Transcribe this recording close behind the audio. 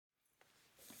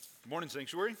Good morning,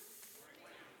 Sanctuary.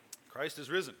 Christ is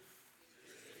risen.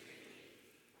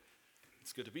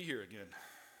 It's good to be here again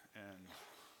and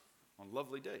on a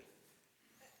lovely day.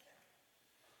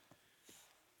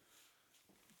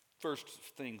 First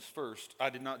things first, I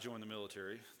did not join the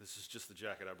military. This is just the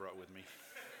jacket I brought with me.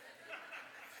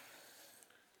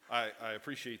 I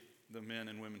appreciate the men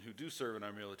and women who do serve in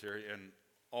our military, and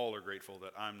all are grateful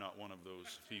that I'm not one of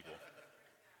those people.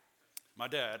 My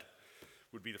dad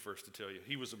would be the first to tell you.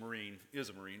 He was a Marine, is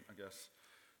a Marine, I guess,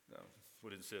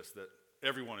 would insist that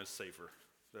everyone is safer,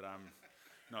 that I'm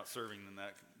not serving in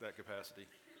that capacity.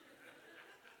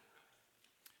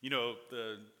 You know,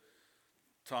 the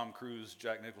Tom Cruise,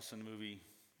 Jack Nicholson movie,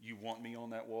 You Want Me on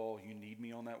That Wall, You Need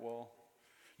Me on That Wall.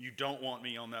 You don't want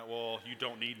me on that wall, you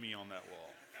don't need me on that wall.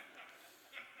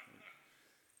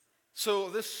 So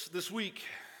this week,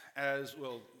 as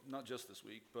well, not just this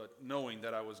week, but knowing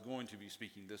that I was going to be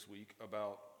speaking this week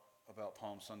about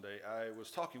Palm Sunday, I was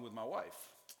talking with my wife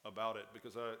about it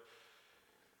because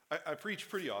I preach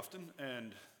pretty often,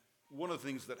 and one of the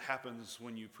things that happens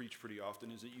when you preach pretty often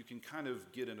is that you can kind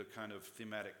of get in a kind of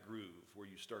thematic groove where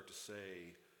you start to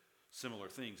say similar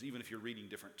things, even if you're reading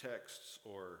different texts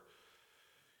or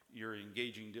you're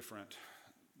engaging different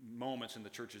moments in the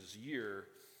church's year,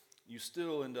 you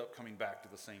still end up coming back to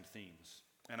the same themes.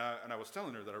 And I was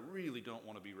telling her that I really don't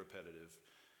want to be repetitive.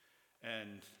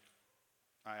 And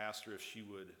I asked her if she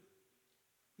would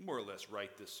more or less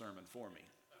write this sermon for me.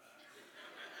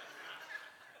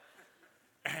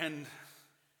 And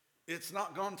it's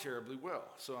not gone terribly well,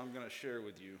 so I'm going to share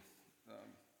with you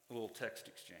a little text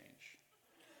exchange.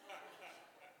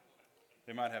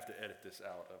 They might have to edit this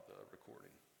out of the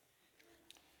recording.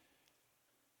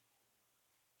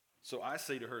 So I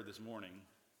say to her this morning,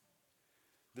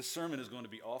 this sermon is going to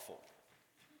be awful.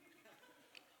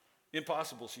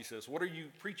 Impossible, she says. What are you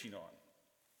preaching on?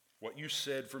 What you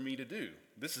said for me to do.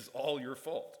 This is all your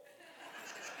fault.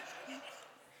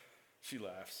 She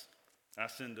laughs. I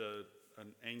send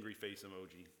an angry face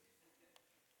emoji.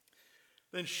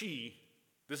 Then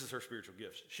this is her spiritual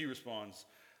gift, she responds,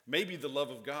 maybe the love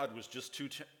of God was just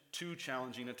too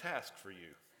challenging a task for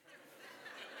you.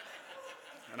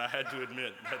 And I had to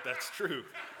admit that that's true.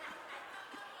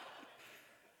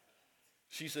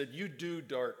 She said, you do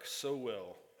dark so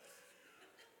well.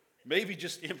 Maybe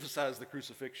just emphasize the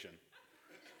crucifixion.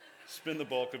 Spend the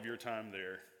bulk of your time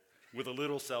there with a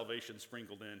little salvation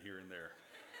sprinkled in here and there.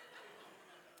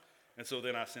 And so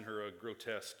then I sent her a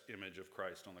grotesque image of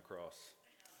Christ on the cross.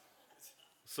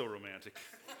 So romantic.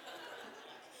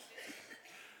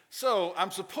 So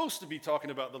I'm supposed to be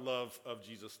talking about the love of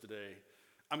Jesus today.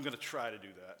 I'm going to try to do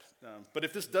that. But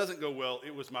if this doesn't go well,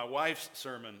 it was my wife's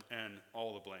sermon, and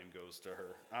all the blame goes to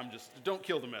her. Don't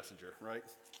kill the messenger, right?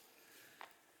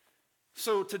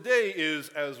 So today is,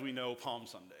 as we know, Palm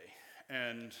Sunday.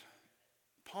 And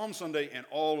Palm Sunday and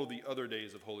all of the other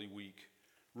days of Holy Week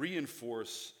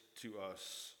reinforce to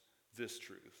us this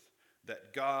truth,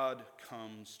 that God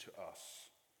comes to us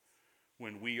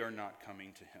when we are not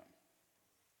coming to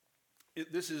him.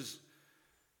 This is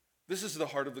the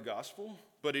heart of the gospel,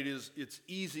 but it's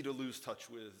easy to lose touch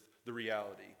with the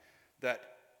reality that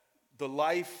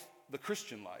the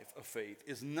Christian life of faith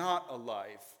is not a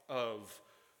life of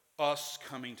us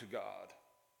coming to God,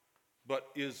 but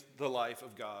is the life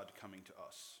of God coming to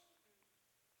us.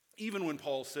 Even when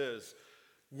Paul says,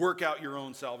 work out your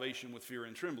own salvation with fear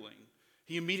and trembling,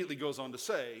 he immediately goes on to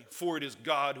say, for it is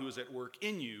God who is at work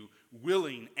in you,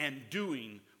 willing and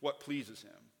doing what pleases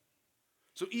him.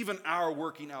 So even our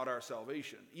working out our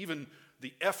salvation, even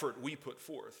the effort we put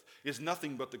forth, is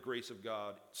nothing but the grace of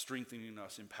God strengthening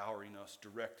us, empowering us,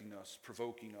 directing us,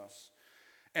 provoking us.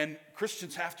 And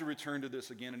Christians have to return to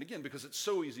this again and again because it's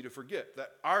so easy to forget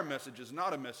that our message is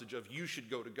not a message of you should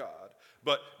go to God,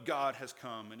 but God has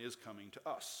come and is coming to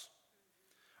us.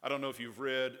 I don't know if you've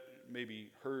read,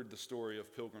 maybe heard the story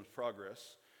of Pilgrim's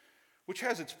Progress, which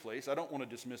has its place. I don't want to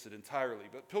dismiss it entirely,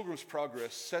 but Pilgrim's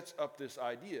Progress sets up this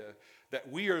idea that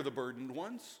we are the burdened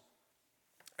ones,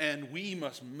 and we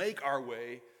must make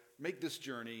this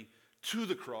journey to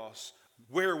the cross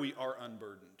where we are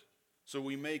unburdened. So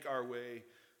we make our way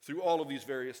through all of these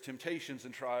various temptations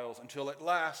and trials until at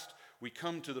last we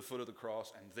come to the foot of the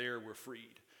cross, and there we're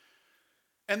freed.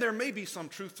 And there may be some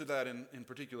truth to that in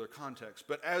particular context,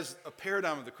 but as a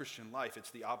paradigm of the Christian life, it's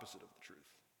the opposite of the truth.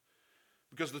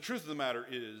 Because the truth of the matter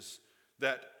is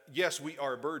that, yes, we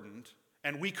are burdened,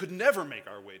 and we could never make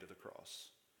our way to the cross.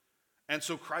 And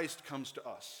so Christ comes to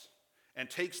us and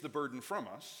takes the burden from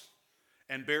us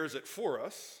and bears it for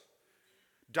us,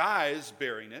 dies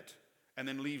bearing it, and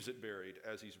then leaves it buried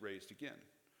as he's raised again.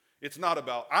 It's not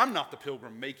about, I'm not the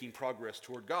pilgrim making progress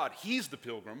toward God. He's the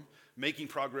pilgrim making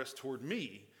progress toward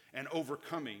me and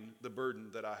overcoming the burden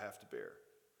that I have to bear.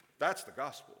 That's the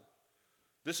gospel.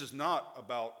 This is not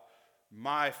about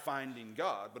my finding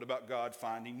God, but about God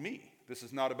finding me. This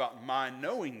is not about my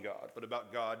knowing God, but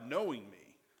about God knowing me.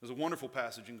 There's a wonderful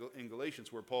passage in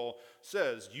Galatians where Paul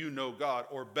says, you know God,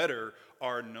 or better,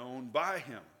 are known by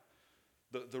him.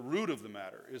 The root of the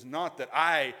matter is not that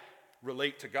I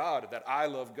relate to God, that I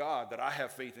love God, that I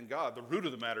have faith in God. The root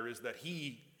of the matter is that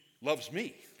he loves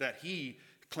me, that he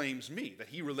claims me, that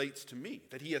he relates to me,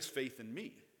 that he has faith in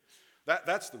me.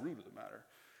 That's the root of the matter.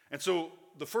 And so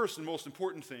the first and most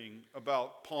important thing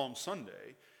about Palm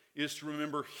Sunday is to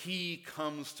remember he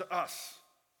comes to us.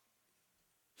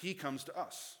 He comes to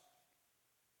us.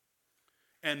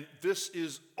 And this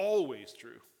is always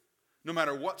true, no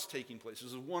matter what's taking place.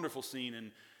 There's a wonderful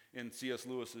scene in C.S.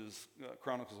 Lewis's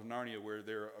Chronicles of Narnia where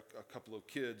there are a couple of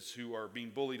kids who are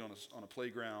being bullied on a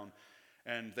playground,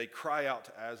 and they cry out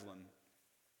to Aslan.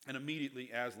 And immediately,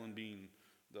 Aslan being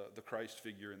the Christ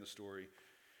figure in the story,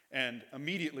 and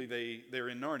immediately they're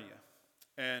in Narnia.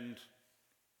 And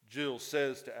Jill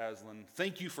says to Aslan,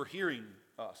 thank you for hearing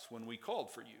us when we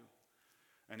called for you.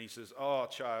 And he says, oh,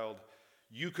 child,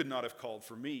 you could not have called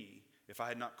for me if I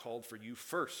had not called for you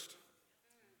first.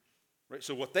 Right?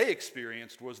 So what they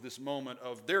experienced was this moment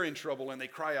of they're in trouble and they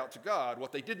cry out to God.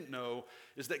 What they didn't know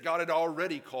is that God had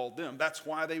already called them. That's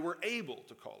why they were able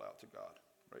to call out to God.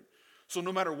 Right? So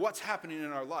no matter what's happening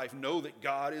in our life, know that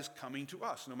God is coming to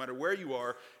us. No matter where you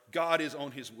are, God is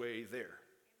on his way there.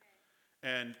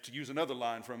 And to use another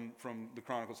line from the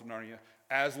Chronicles of Narnia,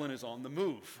 Aslan is on the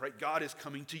move. Right? God is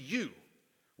coming to you.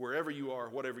 Wherever you are,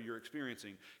 whatever you're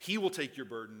experiencing, he will take your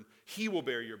burden, he will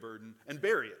bear your burden, and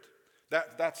bury it.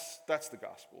 That's the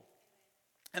gospel.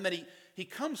 And then he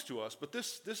comes to us, but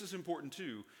this is important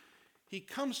too. He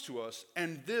comes to us,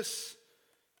 and this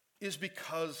is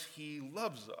because he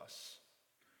loves us.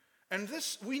 And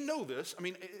this, we know this. I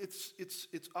mean,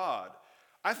 it's odd.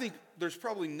 I think there's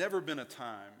probably never been a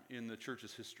time in the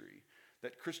church's history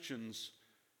that Christians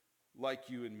like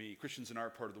you and me, Christians in our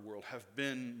part of the world, have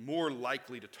been more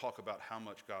likely to talk about how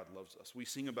much God loves us. We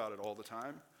sing about it all the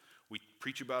time. We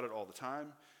preach about it all the time.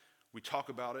 We talk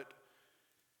about it.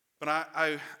 But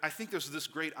I think there's this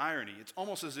great irony. It's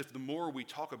almost as if the more we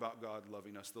talk about God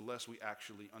loving us, the less we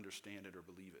actually understand it or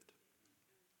believe it.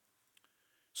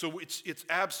 So it's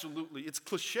absolutely, it's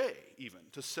cliche even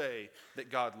to say that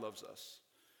God loves us.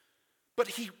 But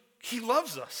he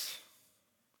loves us.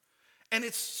 And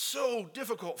it's so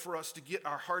difficult for us to get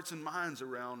our hearts and minds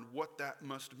around what that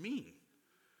must mean.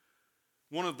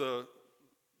 One of the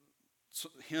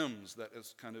hymns that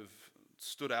has kind of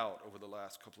stood out over the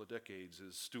last couple of decades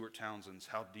is Stuart Townsend's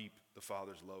How Deep the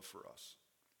Father's Love for Us.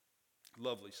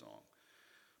 Lovely song.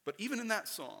 But even in that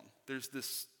song, there's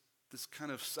this kind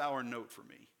of sour note for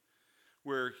me,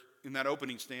 where in that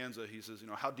opening stanza he says,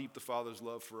 how deep the Father's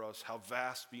love for us, how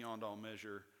vast beyond all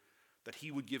measure, that he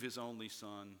would give his only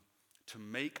Son to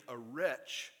make a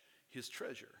wretch his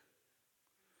treasure.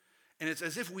 And it's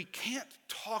as if we can't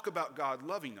talk about God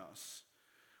loving us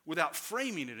without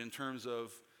framing it in terms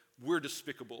of we're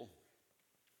despicable,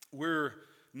 we're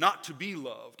not to be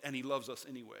loved, and he loves us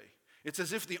anyway. It's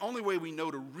as if the only way we know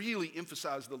to really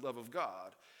emphasize the love of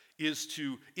God is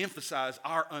to emphasize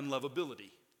our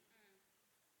unlovability.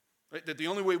 Right? That the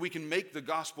only way we can make the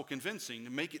gospel convincing,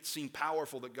 to make it seem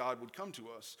powerful that God would come to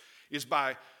us, is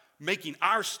by making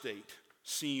our state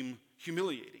seem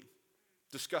humiliating,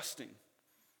 disgusting,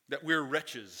 that we're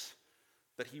wretches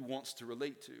that he wants to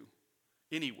relate to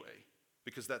anyway,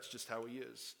 because that's just how he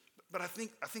is. But I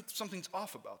think something's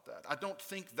off about that. I don't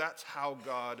think that's how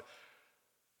God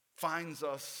finds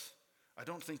us. I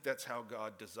don't think that's how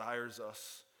God desires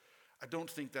us. I don't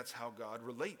think that's how God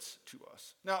relates to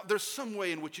us. Now, there's some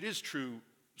way in which it is true,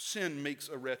 sin makes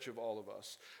a wretch of all of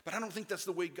us, but I don't think that's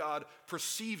the way God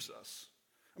perceives us.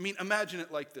 I mean, imagine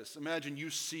it like this. Imagine you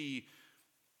see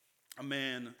a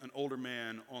man, an older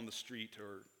man on the street,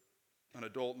 or an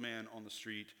adult man on the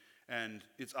street, and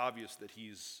it's obvious that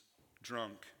he's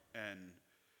drunk and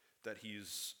that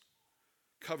he's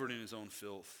covered in his own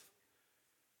filth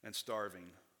and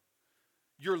starving.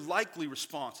 Your likely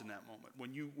response in that moment,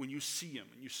 when you see him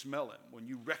and you smell him, when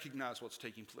you recognize what's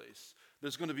taking place,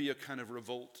 there's going to be a kind of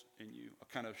revolt in you, a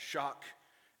kind of shock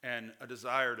and a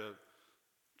desire to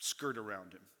skirt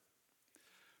around him.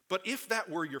 But if that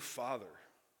were your father,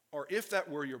 or if that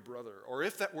were your brother, or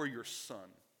if that were your son,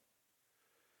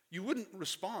 you wouldn't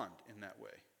respond in that way.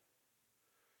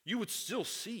 You would still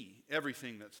see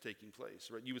everything that's taking place,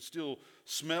 right? You would still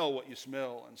smell what you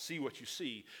smell and see what you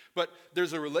see. But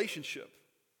there's a relationship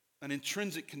an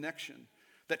intrinsic connection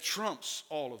that trumps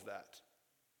all of that.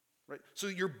 Right? So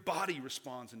your body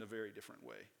responds in a very different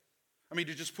way. I mean,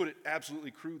 to just put it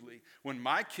absolutely crudely, when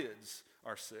my kids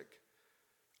are sick,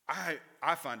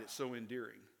 I find it so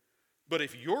endearing. But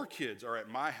if your kids are at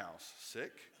my house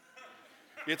sick,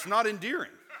 it's not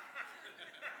endearing.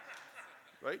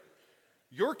 Right?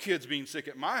 Your kids being sick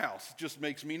at my house just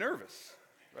makes me nervous.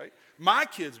 Right? My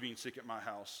kids being sick at my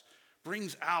house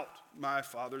brings out my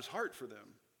Father's heart for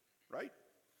them. Right?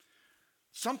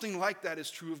 Something like that is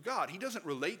true of God. He doesn't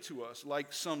relate to us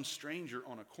like some stranger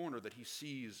on a corner that he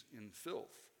sees in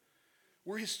filth.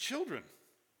 We're his children.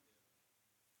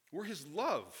 We're his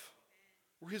love.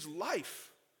 We're his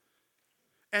life.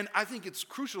 And I think it's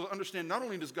crucial to understand not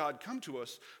only does God come to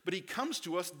us, but he comes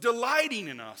to us delighting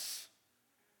in us.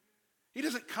 He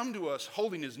doesn't come to us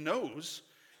holding his nose.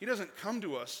 He doesn't come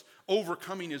to us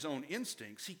overcoming his own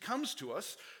instincts. He comes to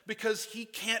us because he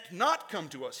can't not come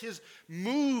to us. He's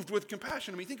moved with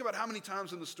compassion. I mean, think about how many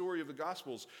times in the story of the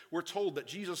Gospels we're told that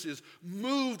Jesus is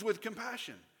moved with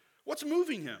compassion. What's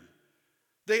moving him?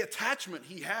 The attachment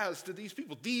he has to these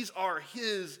people. These are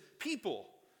his people.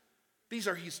 These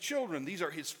are his children. These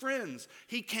are his friends.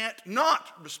 He can't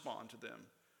not respond to them.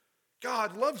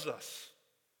 God loves us.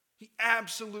 He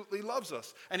absolutely loves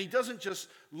us. And he doesn't just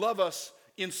love us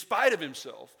in spite of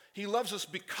himself. He loves us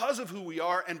because of who we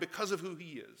are and because of who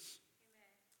he is.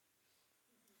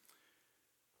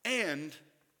 Amen. And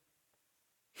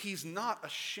he's not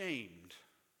ashamed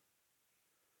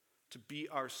to be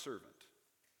our servant.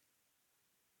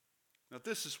 Now,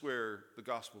 this is where the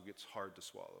gospel gets hard to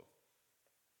swallow.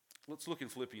 Let's look in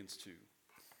Philippians 2.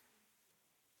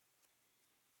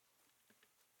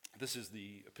 This is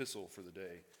the epistle for the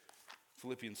day.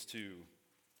 Philippians 2.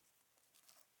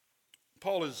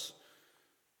 Paul is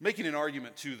making an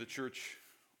argument to the church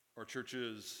or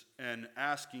churches and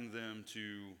asking them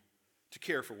to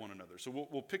care for one another. So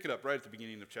we'll pick it up right at the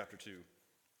beginning of chapter 2.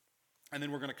 And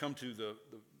then we're going to come to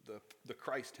the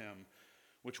Christ hymn,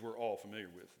 which we're all familiar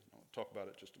with. I'll talk about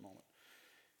it in just a moment.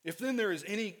 If then there is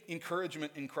any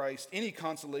encouragement in Christ, any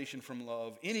consolation from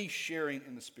love, any sharing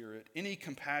in the Spirit, any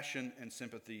compassion and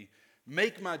sympathy,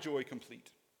 make my joy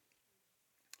complete.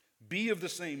 Be of the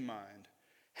same mind,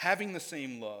 having the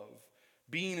same love,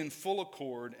 being in full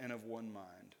accord and of one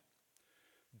mind.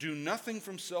 Do nothing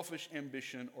from selfish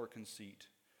ambition or conceit,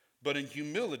 but in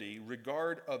humility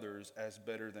regard others as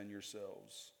better than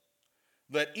yourselves.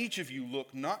 Let each of you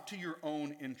look not to your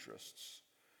own interests,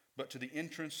 but to the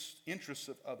interests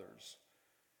of others.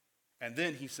 And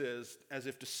then he says, as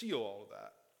if to seal all of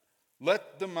that,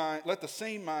 let the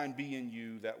same mind be in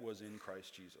you that was in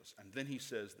Christ Jesus. And then he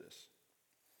says this,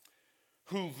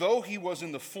 who, though he was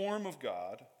in the form of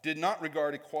God, did not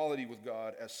regard equality with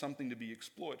God as something to be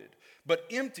exploited, but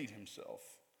emptied himself,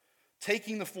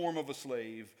 taking the form of a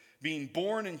slave, being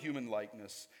born in human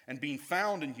likeness, and being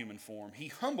found in human form, he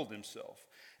humbled himself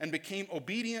and became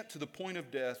obedient to the point of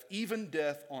death, even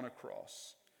death on a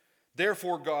cross.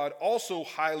 Therefore God also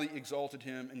highly exalted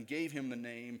him and gave him the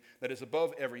name that is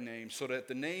above every name, so that at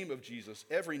the name of Jesus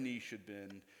every knee should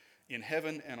bend, in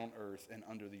heaven and on earth and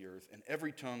under the earth, and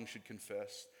every tongue should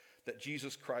confess that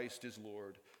Jesus Christ is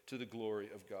Lord, to the glory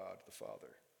of God the Father.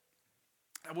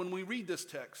 And when we read this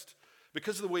text,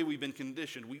 because of the way we've been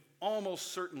conditioned, we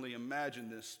almost certainly imagine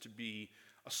this to be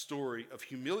a story of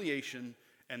humiliation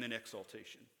and then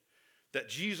exaltation. That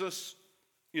Jesus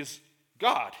is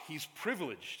God, he's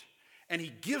privileged, and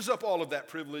he gives up all of that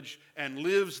privilege and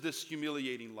lives this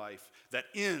humiliating life that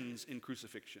ends in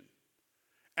crucifixion.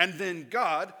 And then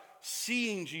God,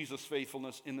 seeing Jesus'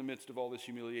 faithfulness in the midst of all this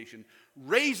humiliation,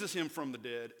 raises him from the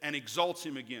dead and exalts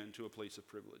him again to a place of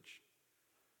privilege.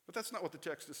 But that's not what the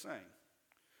text is saying.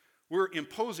 We're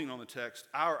imposing on the text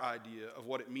our idea of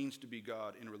what it means to be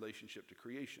God in relationship to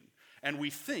creation. And we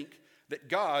think that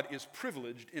God is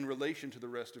privileged in relation to the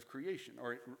rest of creation,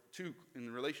 or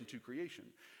in relation to creation.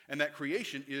 And that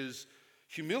creation is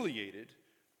humiliated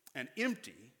and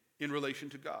empty in relation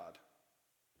to God.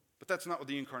 But that's not what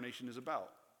the incarnation is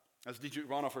about. As Dietrich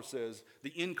Bonhoeffer says,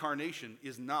 the incarnation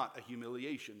is not a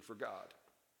humiliation for God.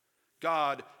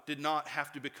 God did not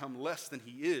have to become less than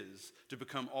he is to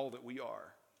become all that we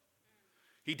are.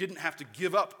 He didn't have to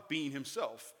give up being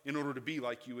himself in order to be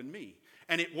like you and me.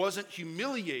 And it wasn't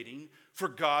humiliating for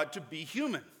God to be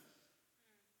human.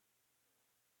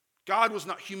 God was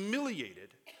not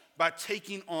humiliated by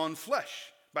taking on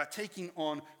flesh, by taking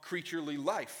on creaturely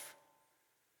life.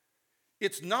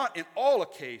 It's not in all a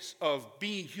case of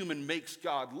being human makes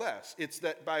God less. It's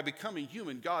that by becoming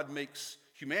human, God makes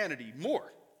humanity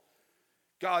more.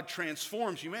 God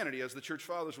transforms humanity, as the church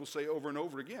fathers will say over and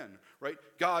over again, right?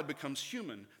 God becomes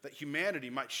human, that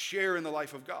humanity might share in the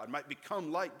life of God, might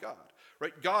become like God,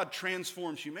 right? God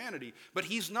transforms humanity, but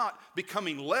he's not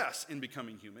becoming less in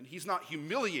becoming human. He's not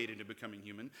humiliated in becoming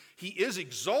human. He is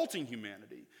exalting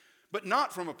humanity, but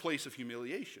not from a place of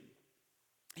humiliation.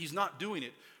 He's not doing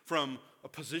it from a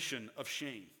position of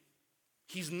shame.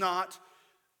 He's not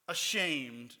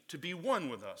ashamed to be one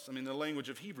with us. I mean, the language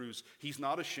of Hebrews, he's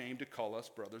not ashamed to call us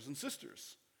brothers and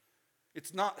sisters.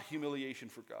 It's not humiliation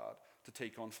for God to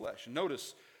take on flesh. And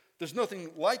notice, there's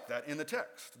nothing like that in the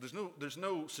text. There's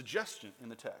no suggestion in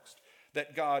the text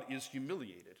that God is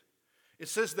humiliated. It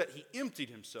says that he emptied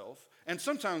himself, and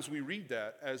sometimes we read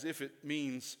that as if it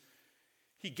means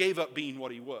he gave up being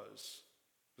what he was.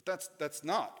 But that's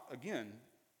not, again,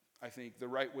 I think, the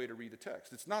right way to read the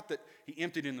text. It's not that he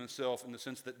emptied himself in the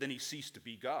sense that then he ceased to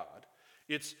be God.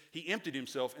 It's he emptied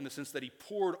himself in the sense that he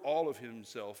poured all of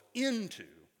himself into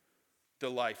the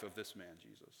life of this man,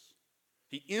 Jesus.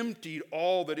 He emptied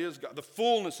all that is God. The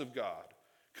fullness of God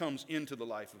comes into the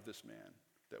life of this man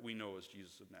that we know as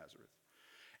Jesus of Nazareth.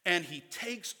 And he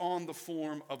takes on the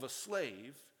form of a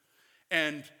slave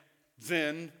and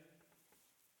then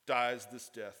dies this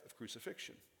death of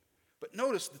crucifixion. But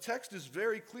notice the text is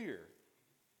very clear.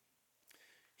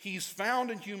 He's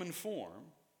found in human form,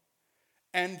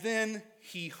 and then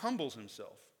he humbles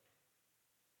himself.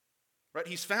 Right?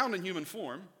 He's found in human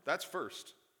form, that's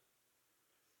first.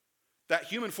 That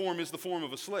human form is the form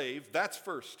of a slave, that's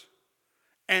first.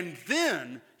 And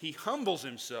then he humbles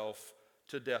himself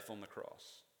to death on the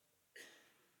cross.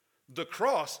 The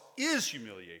cross is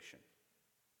humiliation.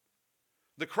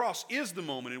 The cross is the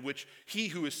moment in which he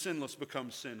who is sinless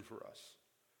becomes sin for us.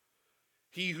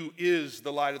 He who is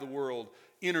the light of the world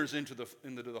enters into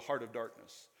the heart of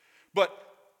darkness. But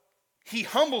he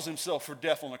humbles himself for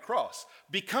death on the cross.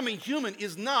 Becoming human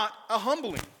is not a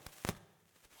humbling.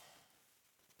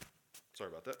 Sorry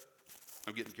about that.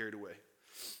 I'm getting carried away.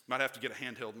 Might have to get a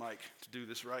handheld mic to do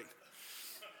this right.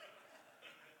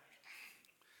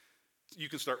 You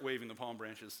can start waving the palm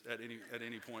branches at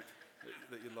any point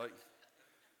that you'd like.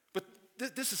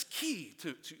 But this is key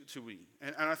to we,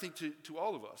 and I think to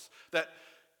all of us, that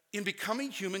in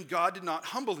becoming human, God did not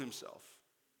humble himself.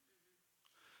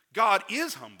 God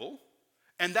is humble,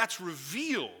 and that's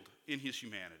revealed in his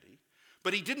humanity,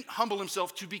 but he didn't humble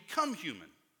himself to become human.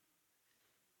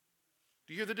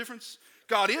 Do you hear the difference?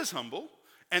 God is humble,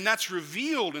 and that's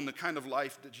revealed in the kind of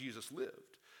life that Jesus lived.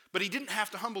 But he didn't have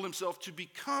to humble himself to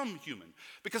become human,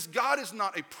 because God is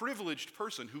not a privileged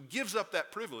person who gives up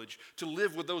that privilege to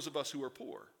live with those of us who are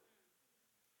poor.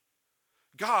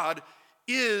 God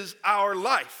is our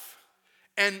life,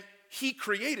 and he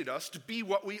created us to be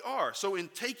what we are. So in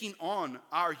taking on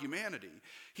our humanity,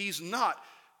 he's not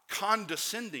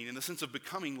condescending in the sense of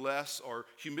becoming less or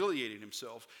humiliating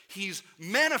himself. He's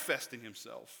manifesting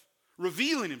himself,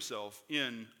 revealing himself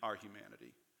in our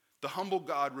humanity. The humble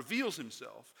God reveals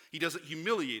himself. He doesn't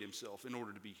humiliate himself in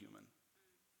order to be human.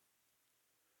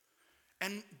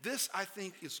 And this, I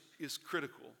think, is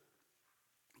critical.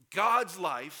 God's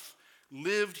life,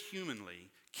 lived humanly,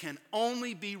 can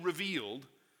only be revealed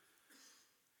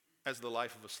as the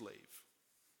life of a slave.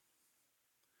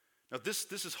 Now, this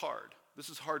is hard. This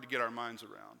is hard to get our minds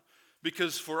around.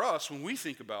 Because for us, when we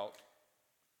think about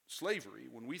slavery,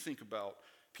 when we think about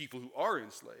people who are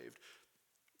enslaved,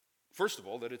 first of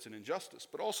all, that it's an injustice,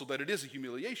 but also that it is a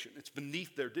humiliation. It's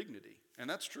beneath their dignity, and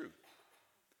that's true.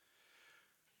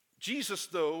 Jesus,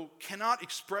 though, cannot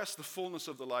express the fullness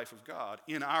of the life of God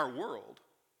in our world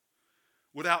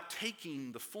without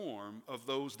taking the form of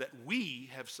those that we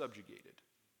have subjugated.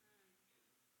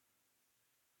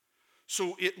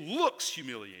 So it looks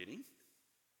humiliating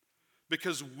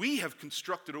because we have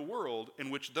constructed a world in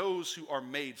which those who are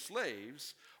made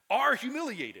slaves are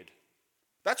humiliated.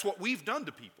 That's what we've done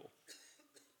to people.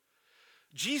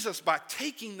 Jesus, by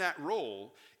taking that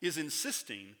role, is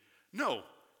insisting, no,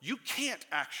 you can't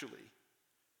actually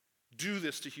do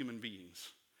this to human beings.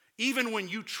 Even when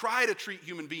you try to treat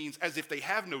human beings as if they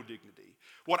have no dignity,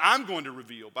 what I'm going to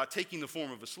reveal by taking the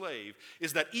form of a slave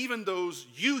is that even those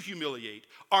you humiliate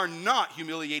are not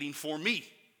humiliating for me.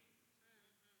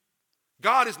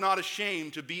 God is not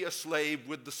ashamed to be a slave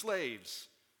with the slaves.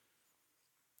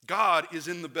 God is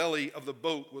in the belly of the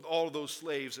boat with all of those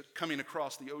slaves coming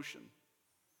across the ocean.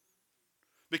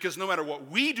 Because no matter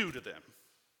what we do to them,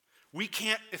 we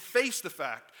can't efface the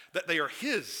fact that they are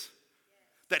his,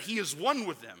 that he is one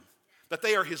with them, that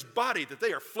they are his body, that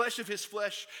they are flesh of his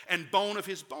flesh and bone of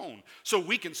his bone. So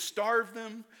we can starve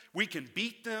them, we can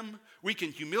beat them, we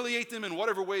can humiliate them in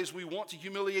whatever ways we want to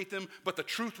humiliate them, but the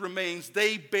truth remains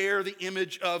they bear the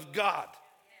image of God.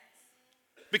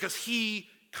 because he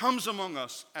comes among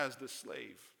us as the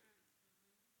slave.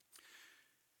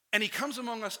 And he comes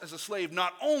among us as a slave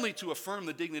not only to affirm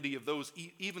the dignity of those,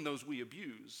 even those we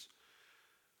abuse,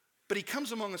 but he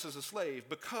comes among us as a slave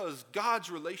because God's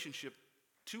relationship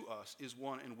to us is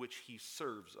one in which he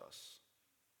serves us.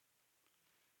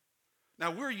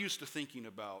 Now, we're used to thinking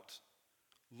about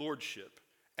lordship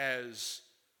as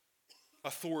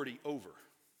authority over.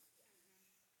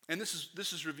 And this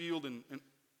is revealed in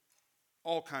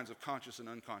all kinds of conscious and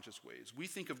unconscious ways. We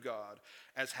think of God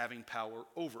as having power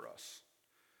over us.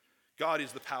 God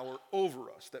is the power over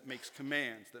us that makes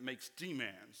commands, that makes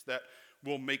demands, that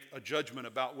will make a judgment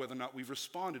about whether or not we've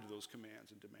responded to those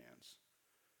commands and demands.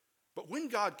 But when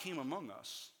God came among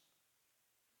us,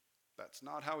 that's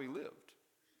not how he lived.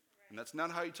 And that's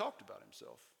not how he talked about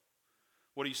himself.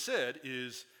 What he said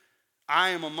is, I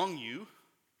am among you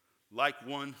like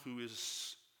one who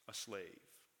is a slave.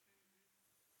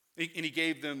 And he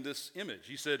gave them this image.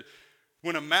 He said,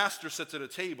 when a master sits at a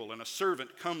table and a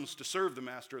servant comes to serve the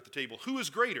master at the table, who is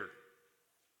greater?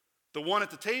 The one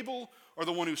at the table or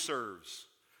the one who serves?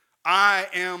 I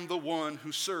am the one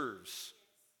who serves.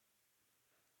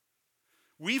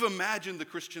 We've imagined the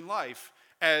Christian life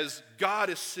as God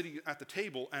is sitting at the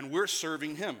table and we're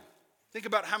serving him. Think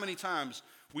about how many times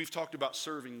we've talked about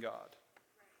serving God.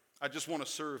 I just want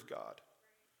to serve God.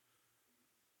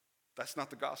 That's not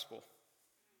the gospel.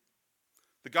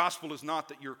 The gospel is not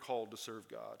that you're called to serve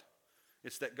God.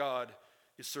 It's that God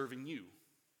is serving you.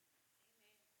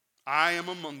 I am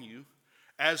among you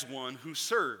as one who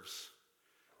serves.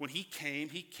 When he came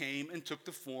and took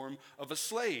the form of a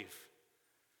slave.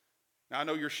 Now, I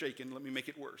know you're shaking. Let me make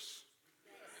it worse.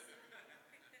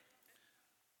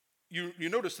 You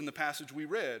notice in the passage we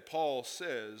read, Paul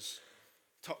says,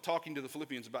 talking to the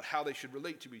Philippians about how they should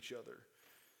relate to each other.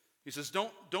 He says,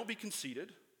 don't be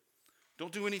conceited.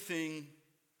 Don't do anything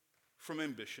from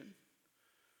ambition.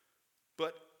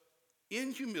 But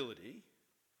in humility,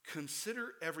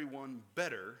 consider everyone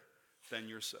better than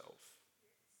yourself.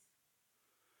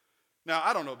 Now,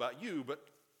 I don't know about you, but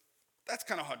that's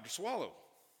kind of hard to swallow.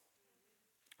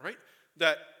 Right?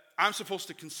 That I'm supposed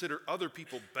to consider other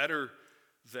people better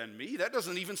than me? That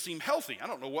doesn't even seem healthy. I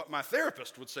don't know what my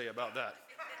therapist would say about that.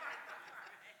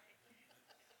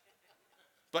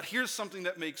 But here's something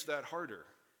that makes that harder.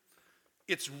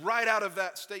 It's right out of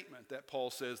that statement that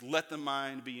Paul says, let the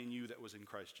mind be in you that was in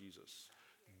Christ Jesus.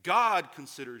 God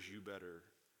considers you better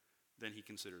than he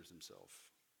considers himself.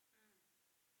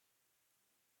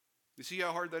 You see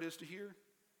how hard that is to hear?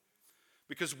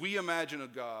 Because we imagine a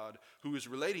God who is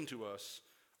relating to us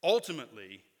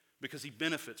ultimately because he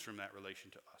benefits from that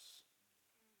relation to us.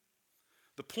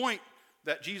 The point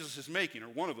that Jesus is making, or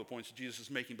one of the points that Jesus is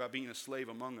making by being a slave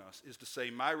among us, is to say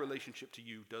my relationship to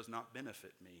you does not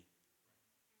benefit me.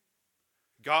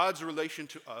 God's relation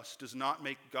to us does not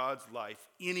make God's life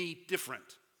any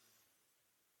different.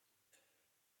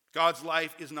 God's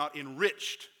life is not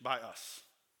enriched by us.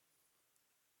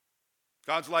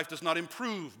 God's life does not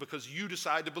improve because you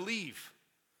decide to believe.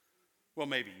 Well,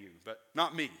 maybe you, but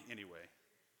not me anyway.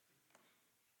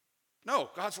 No,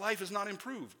 God's life is not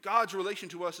improved. God's relation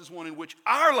to us is one in which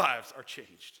our lives are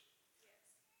changed.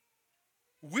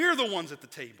 We're the ones at the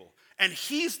table, and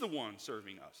he's the one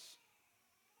serving us.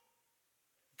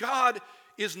 God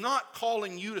is not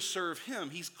calling you to serve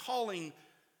him. He's calling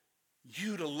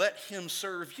you to let him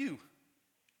serve you.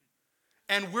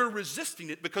 And we're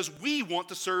resisting it because we want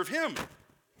to serve him.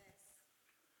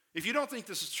 If you don't think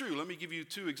this is true, let me give you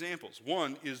two examples.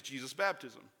 One is Jesus'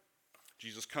 baptism.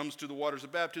 Jesus comes to the waters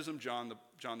of baptism. John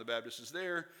the Baptist is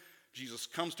there. Jesus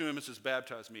comes to him and says,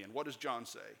 baptize me. And what does John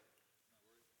say?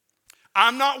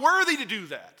 I'm not worthy to do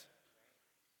that.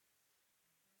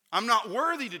 I'm not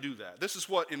worthy to do that. This is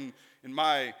what in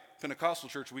my Pentecostal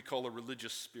church we call a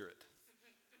religious spirit.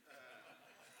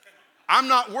 I'm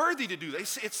not worthy to do that.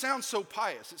 It sounds so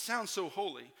pious. It sounds so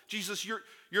holy. Jesus,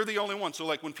 you're the only one. So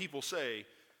like when people say,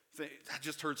 I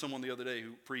just heard someone the other day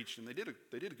who preached and they did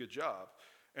a good job.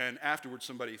 And afterwards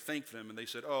somebody thanked them and they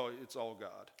said, oh, it's all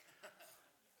God.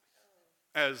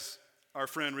 As our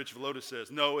friend Rich Velota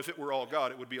says, no, if it were all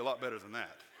God, it would be a lot better than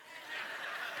that.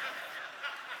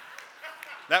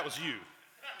 That was you.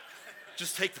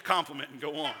 Just take the compliment and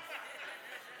go on.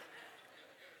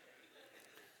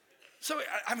 So,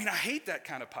 I mean, I hate that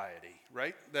kind of piety,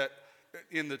 right? That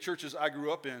in the churches I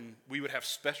grew up in, we would have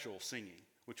special singing,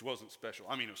 which wasn't special.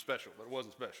 I mean, it was special, but it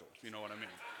wasn't special, if you know what I mean.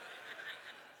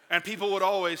 And people would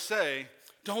always say,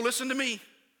 don't listen to me.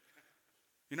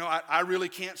 You know, I really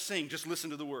can't sing, just listen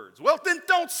to the words. Well, then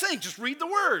don't sing, just read the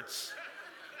words.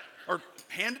 Or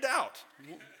hand it out,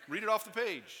 read it off the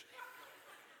page.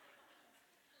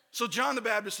 So John the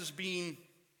Baptist is being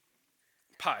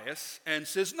pious and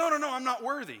says, no, I'm not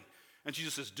worthy. And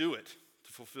Jesus says, do it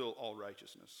to fulfill all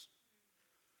righteousness.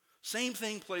 Same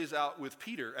thing plays out with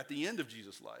Peter at the end of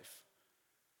Jesus' life.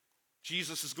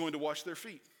 Jesus is going to wash their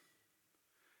feet.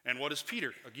 And what is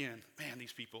Peter? Again, man,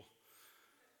 these people.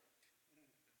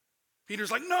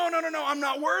 Peter's like, no, I'm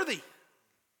not worthy.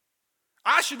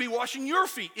 I should be washing your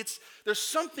feet. There's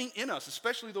something in us,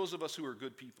 especially those of us who are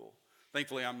good people.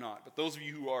 Thankfully, I'm not, but those of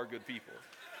you who are good people.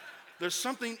 There's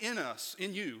something in us,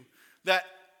 in you, that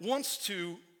wants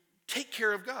to take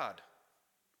care of God.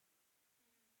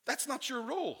 That's not your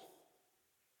role.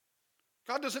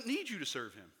 God doesn't need you to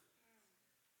serve him.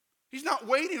 He's not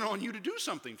waiting on you to do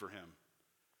something for him.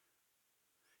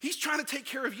 He's trying to take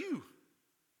care of you.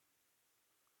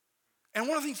 And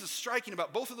one of the things that's striking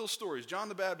about both of those stories, John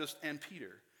the Baptist and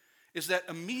Peter, is that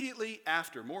immediately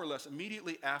after, more or less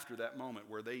immediately after that moment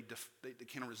where they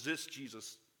can resist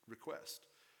Jesus' request,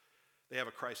 they have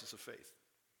a crisis of faith.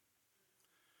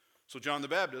 So John the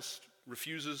Baptist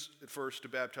refuses at first to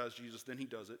baptize Jesus, then he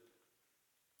does it.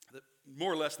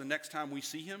 More or less the next time we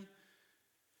see him,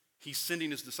 he's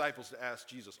sending his disciples to ask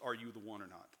Jesus, are you the one or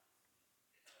not?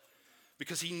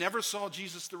 Because he never saw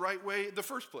Jesus the right way in the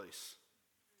first place.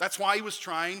 That's why he was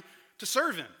trying to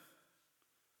serve him.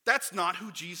 That's not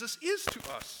who Jesus is to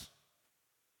us.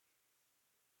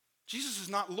 Jesus is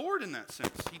not Lord in that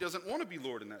sense. He doesn't want to be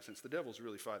Lord in that sense. The devil's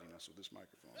really fighting us with this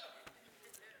microphone.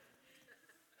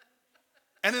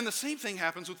 And then the same thing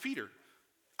happens with Peter.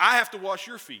 I have to wash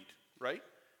your feet, right?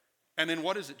 And then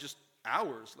what is it? Just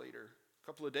hours later, a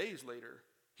couple of days later,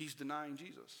 he's denying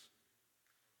Jesus.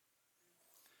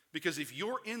 Because if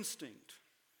your instinct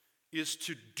is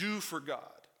to do for God,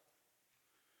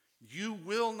 you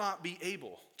will not be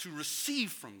able to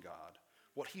receive from God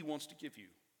what he wants to give you.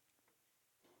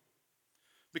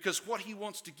 Because what he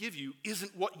wants to give you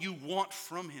isn't what you want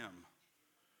from him.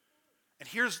 And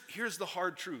here's the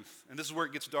hard truth, and this is where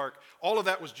it gets dark. All of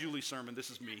that was Julie's sermon. This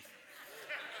is me.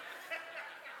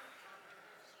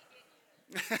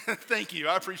 Thank you.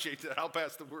 I appreciate that. I'll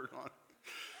pass the word on.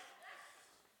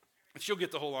 And she'll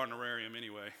get the whole honorarium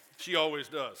anyway. She always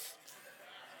does.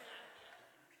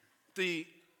 The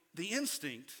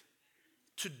instinct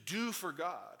to do for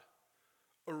God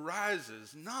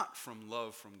arises not from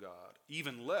love from God,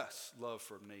 even less love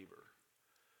for neighbor,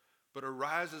 but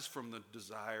arises from the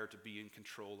desire to be in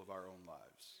control of our own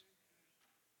lives.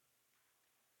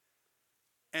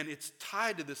 And it's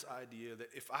tied to this idea that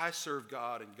if I serve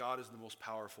God and God is the most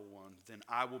powerful one, then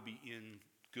I will be in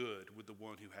good with the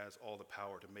one who has all the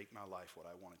power to make my life what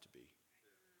I want it to be.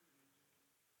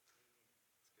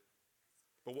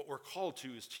 But what we're called to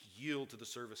is to yield to the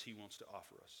service he wants to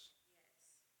offer us.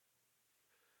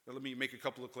 Now let me make a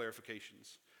couple of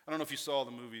clarifications. I don't know if you saw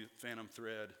the movie Phantom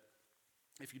Thread.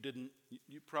 If you didn't,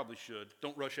 you probably should.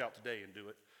 Don't rush out today and do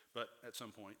it, but at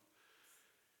some point.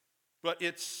 But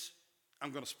I'm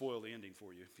going to spoil the ending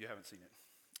for you if you haven't seen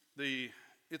it.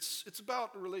 It's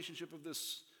about the relationship of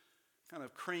this kind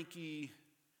of cranky,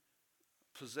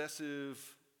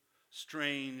 possessive,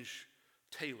 strange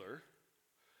tailor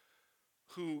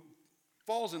who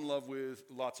falls in love with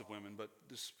lots of women, but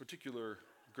this particular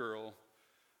girl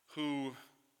who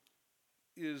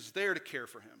is there to care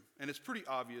for him. And it's pretty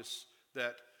obvious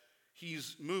that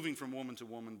he's moving from woman to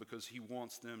woman because he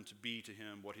wants them to be to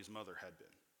him what his mother had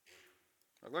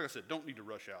been. Like I said, don't need to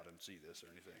rush out and see this or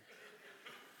anything.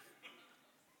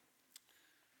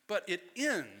 But it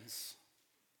ends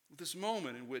with this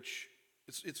moment in which,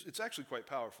 it's actually quite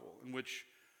powerful, in which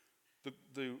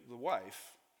the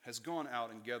wife has gone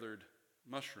out and gathered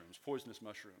mushrooms, poisonous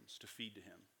mushrooms, to feed to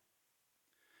him.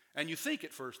 And you think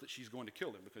at first that she's going to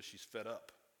kill him because she's fed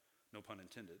up, no pun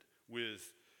intended,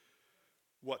 with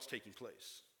what's taking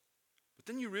place. But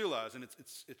then you realize, and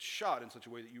it's shot in such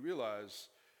a way that you realize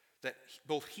that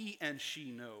both he and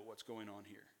she know what's going on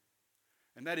here.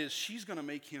 And that is, she's going to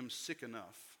make him sick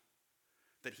enough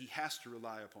that he has to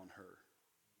rely upon her.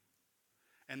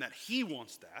 And that he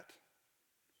wants that,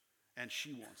 and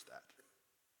she wants that.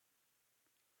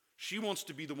 She wants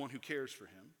to be the one who cares for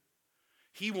him.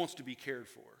 He wants to be cared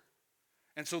for.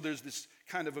 And so there's this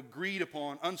kind of agreed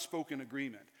upon, unspoken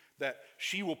agreement that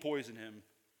she will poison him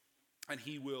and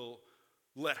he will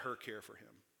let her care for him.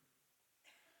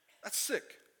 That's sick.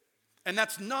 And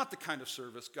that's not the kind of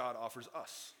service God offers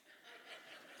us.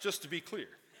 Just to be clear,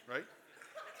 right?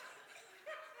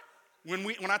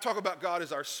 When I talk about God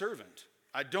as our servant,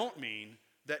 I don't mean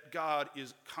that God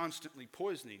is constantly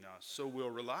poisoning us so we'll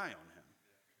rely on him.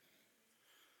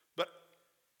 But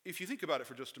if you think about it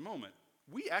for just a moment,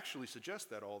 we actually suggest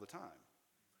that all the time.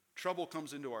 Trouble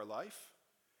comes into our life,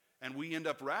 And we end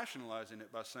up rationalizing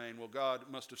it by saying, well, God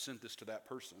must have sent this to that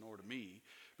person or to me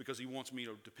because he wants me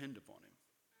to depend upon him.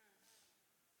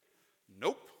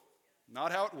 Nope,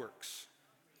 not how it works.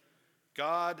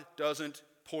 God doesn't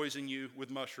poison you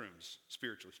with mushrooms,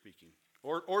 spiritually speaking,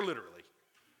 or literally.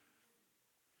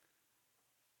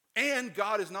 And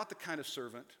God is not the kind of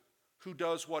servant who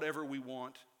does whatever we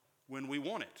want when we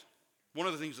want it. One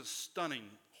of the things that's stunning,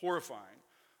 horrifying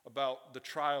about the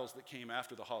trials that came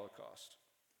after the Holocaust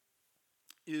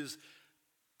is,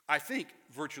 I think,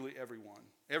 virtually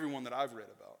everyone that I've read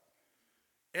about,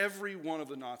 every one of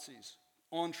the Nazis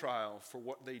on trial for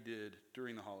what they did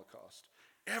during the Holocaust,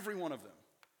 every one of them,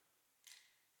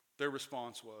 their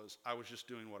response was, I was just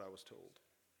doing what I was told.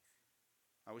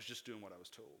 I was just doing what I was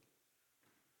told.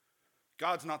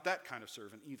 God's not that kind of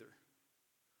servant either.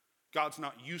 God's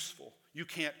not useful. You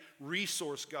can't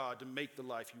resource God to make the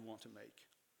life you want to make.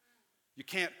 You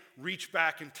can't reach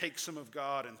back and take some of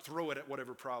God and throw it at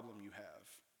whatever problem you have.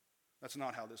 That's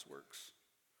not how this works.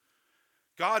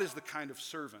 God is the kind of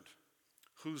servant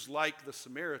who's like the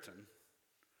Samaritan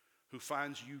who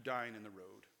finds you dying in the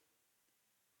road.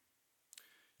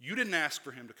 You didn't ask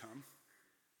for him to come.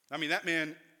 I mean, that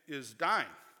man is dying.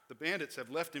 The bandits have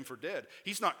left him for dead.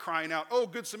 He's not crying out, oh,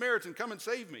 good Samaritan, come and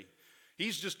save me.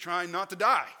 He's just trying not to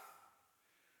die.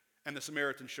 And the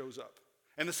Samaritan shows up.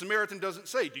 And the Samaritan doesn't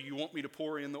say, do you want me to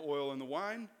pour in the oil and the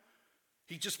wine?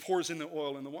 He just pours in the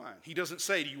oil and the wine. He doesn't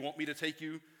say, do you want me to take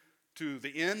you to the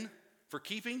inn for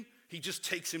keeping? He just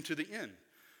takes him to the inn.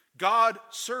 God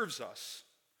serves us,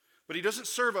 but he doesn't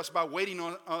serve us by waiting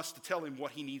on us to tell him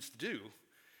what he needs to do.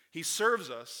 He serves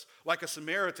us like a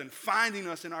Samaritan, finding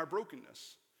us in our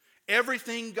brokenness.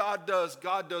 Everything God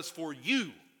does for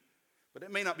you, but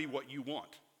it may not be what you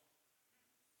want.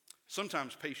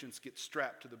 Sometimes patients get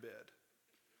strapped to the bed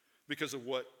because of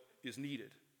what is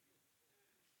needed.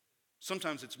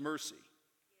 Sometimes it's mercy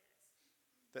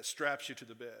that straps you to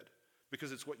the bed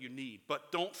because it's what you need.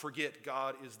 But don't forget,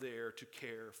 God is there to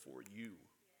care for you.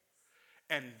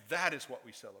 And that is what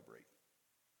we celebrate.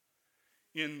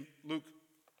 In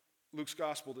Luke's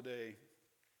gospel today,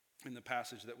 in the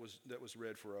passage that was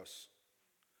read for us,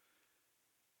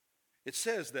 it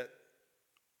says that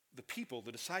the people,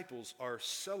 the disciples, are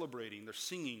celebrating, they're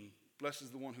singing, blessed is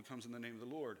the one who comes in the name of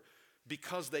the Lord,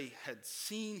 because they had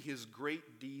seen his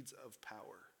great deeds of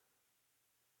power.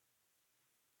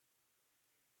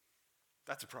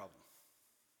 That's a problem.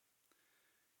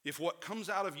 If what comes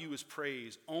out of you is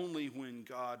praise only when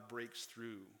God breaks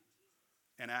through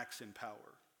and acts in power,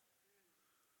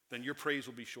 then your praise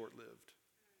will be short-lived.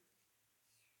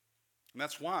 And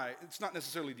that's why, it's not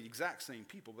necessarily the exact same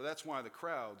people, but that's why the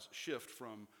crowds shift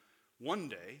from one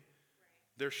day,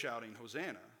 they're shouting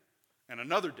Hosanna, and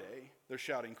another day, they're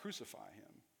shouting crucify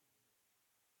him.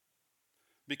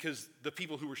 Because the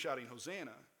people who were shouting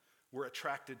Hosanna were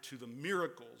attracted to the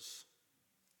miracles,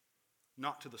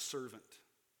 not to the servant.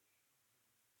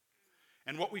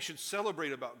 And what we should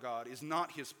celebrate about God is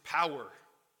not his power,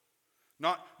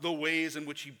 not the ways in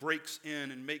which he breaks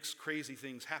in and makes crazy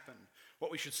things happen.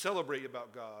 What we should celebrate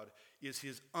about God is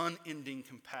his unending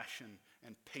compassion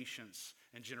and patience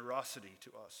and generosity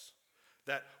to us.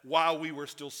 That while we were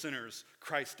still sinners,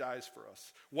 Christ dies for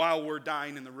us. While we're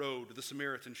dying in the road, the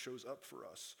Samaritan shows up for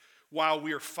us. While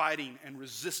we are fighting and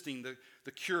resisting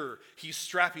the cure, he's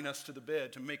strapping us to the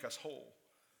bed to make us whole.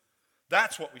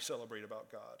 That's what we celebrate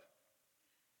about God.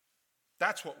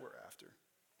 That's what we're after.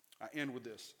 I end with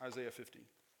this, Isaiah 50.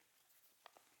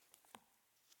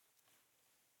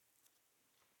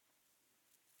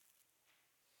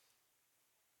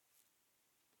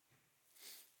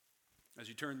 As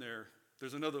you turn there,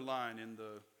 there's another line in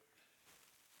the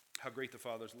How Great the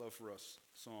Father's Love for Us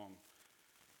song.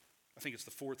 I think it's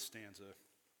the fourth stanza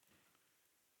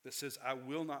that says, I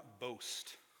will not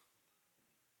boast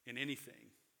in anything,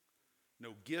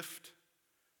 no gift,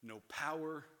 no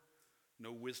power,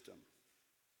 no wisdom.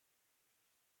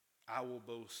 I will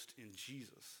boast in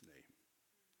Jesus' name,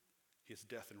 his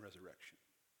death and resurrection.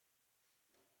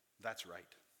 That's right.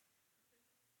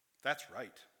 That's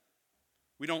right.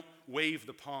 We don't wave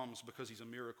the palms because he's a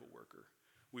miracle worker.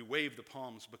 We wave the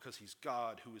palms because he's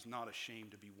God who is not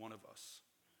ashamed to be one of us.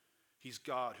 He's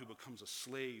God who becomes a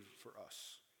slave for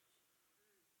us.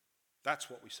 That's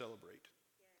what we celebrate.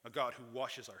 A God who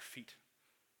washes our feet.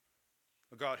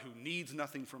 A God who needs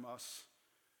nothing from us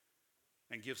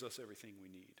and gives us everything we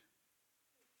need.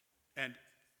 And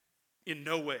in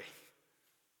no way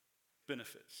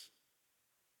benefits.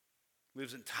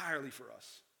 Lives entirely for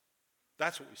us.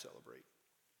 That's what we celebrate.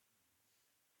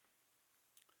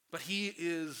 But he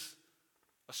is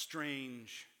a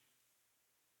strange,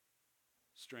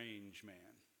 strange man,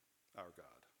 our God.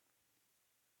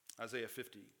 Isaiah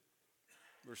 50,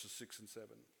 verses 6 and 7.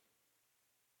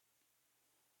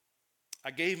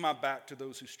 I gave my back to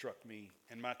those who struck me,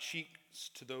 and my cheeks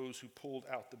to those who pulled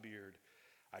out the beard.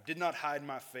 I did not hide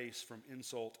my face from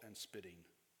insult and spitting.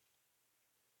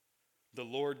 The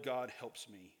Lord God helps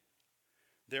me.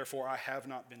 Therefore I have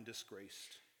not been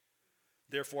disgraced.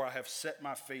 Therefore I have set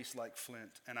my face like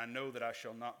flint, and I know that I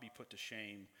shall not be put to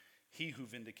shame. He who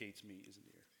vindicates me is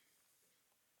near.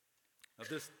 Now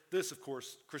this, of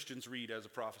course, Christians read as a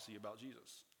prophecy about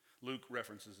Jesus. Luke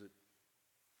references it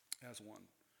as one.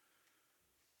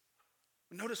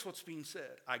 Notice what's being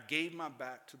said. I gave my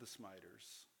back to the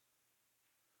smiters.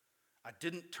 I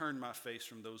didn't turn my face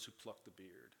from those who plucked the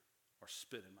beard or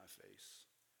spit in my face.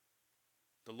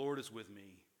 The Lord is with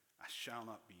me. I shall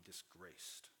not be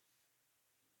disgraced.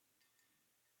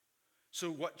 So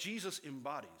what Jesus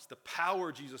embodies, the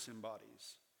power Jesus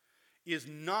embodies, is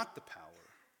not the power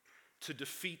to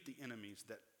defeat the enemies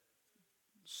that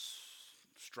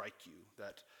strike you,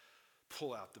 that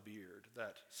pull out the beard,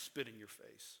 that spit in your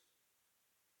face.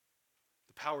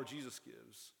 The power Jesus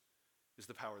gives is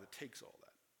the power that takes all that.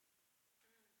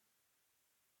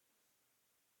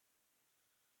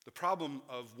 The problem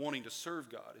of wanting to serve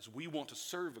God is we want to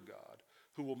serve a God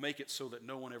who will make it so that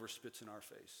no one ever spits in our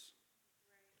face.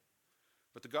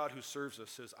 But the God who serves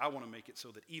us says, I want to make it so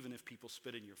that even if people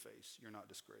spit in your face, you're not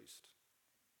disgraced.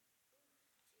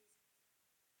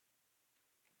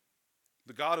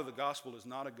 The God of the gospel is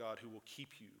not a God who will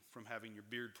keep you from having your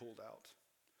beard pulled out,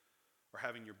 or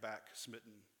having your back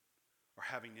smitten, or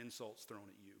having insults thrown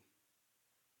at you.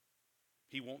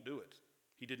 He won't do it.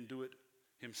 He didn't do it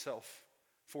himself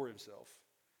for himself.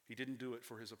 He didn't do it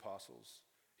for his apostles.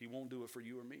 He won't do it for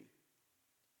you or me.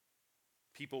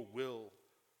 People will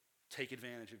take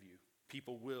advantage of you.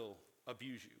 People will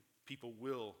abuse you. People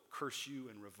will curse you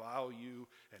and revile you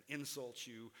and insult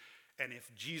you. And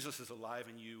if Jesus is alive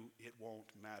in you, it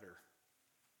won't matter.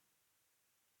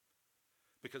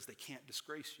 Because they can't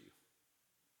disgrace you.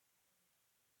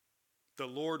 The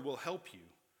Lord will help you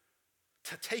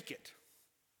to take it.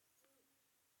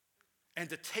 And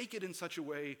to take it in such a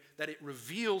way that it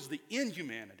reveals the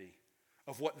inhumanity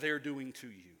of what they're doing to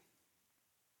you.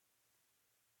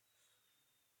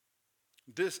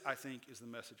 This, I think, is the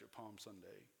message of Palm Sunday.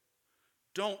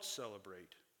 Don't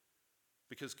celebrate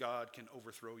because God can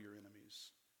overthrow your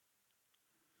enemies.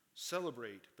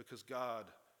 Celebrate because God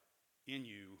in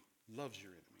you loves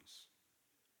your enemies.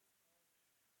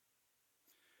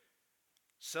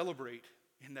 Celebrate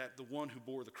in that the one who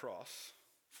bore the cross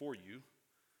for you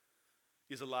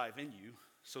is alive in you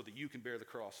so that you can bear the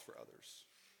cross for others.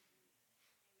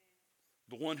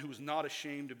 The one who is not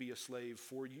ashamed to be a slave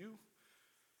for you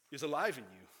is alive in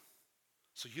you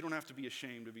so you don't have to be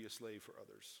ashamed to be a slave for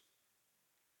others.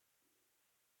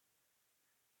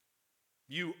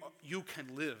 You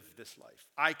can live this life.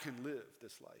 I can live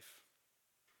this life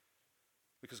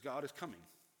because God is coming.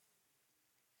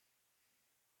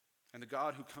 And the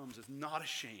God who comes is not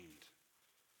ashamed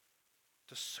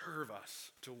to serve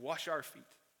us, to wash our feet.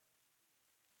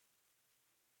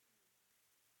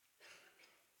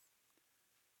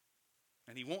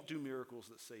 And he won't do miracles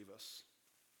that save us.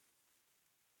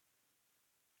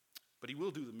 But he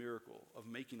will do the miracle of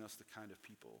making us the kind of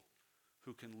people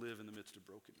who can live in the midst of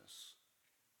brokenness.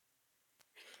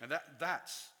 And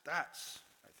that's,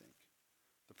 I think,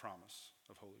 the promise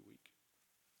of Holy Week.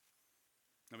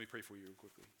 Let me pray for you real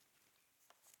quickly.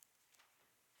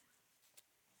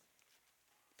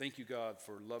 Thank you, God,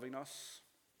 for loving us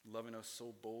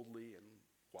so boldly and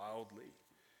wildly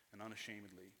and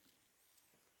unashamedly.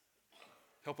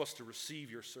 Help us to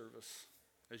receive your service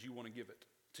as you want to give it,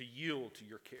 to yield to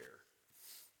your care.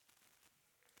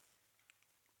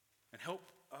 And help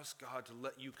us, God, to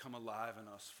let you come alive in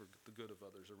us for the good of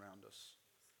others around us.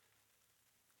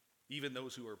 Even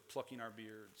those who are plucking our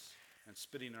beards and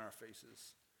spitting in our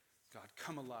faces. God,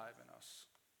 come alive in us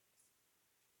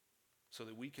so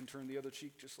that we can turn the other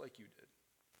cheek just like you did.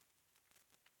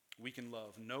 We can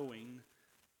love knowing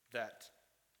that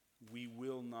we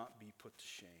will not be put to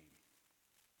shame.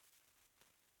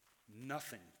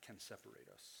 Nothing can separate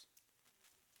us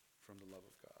from the love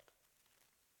of God.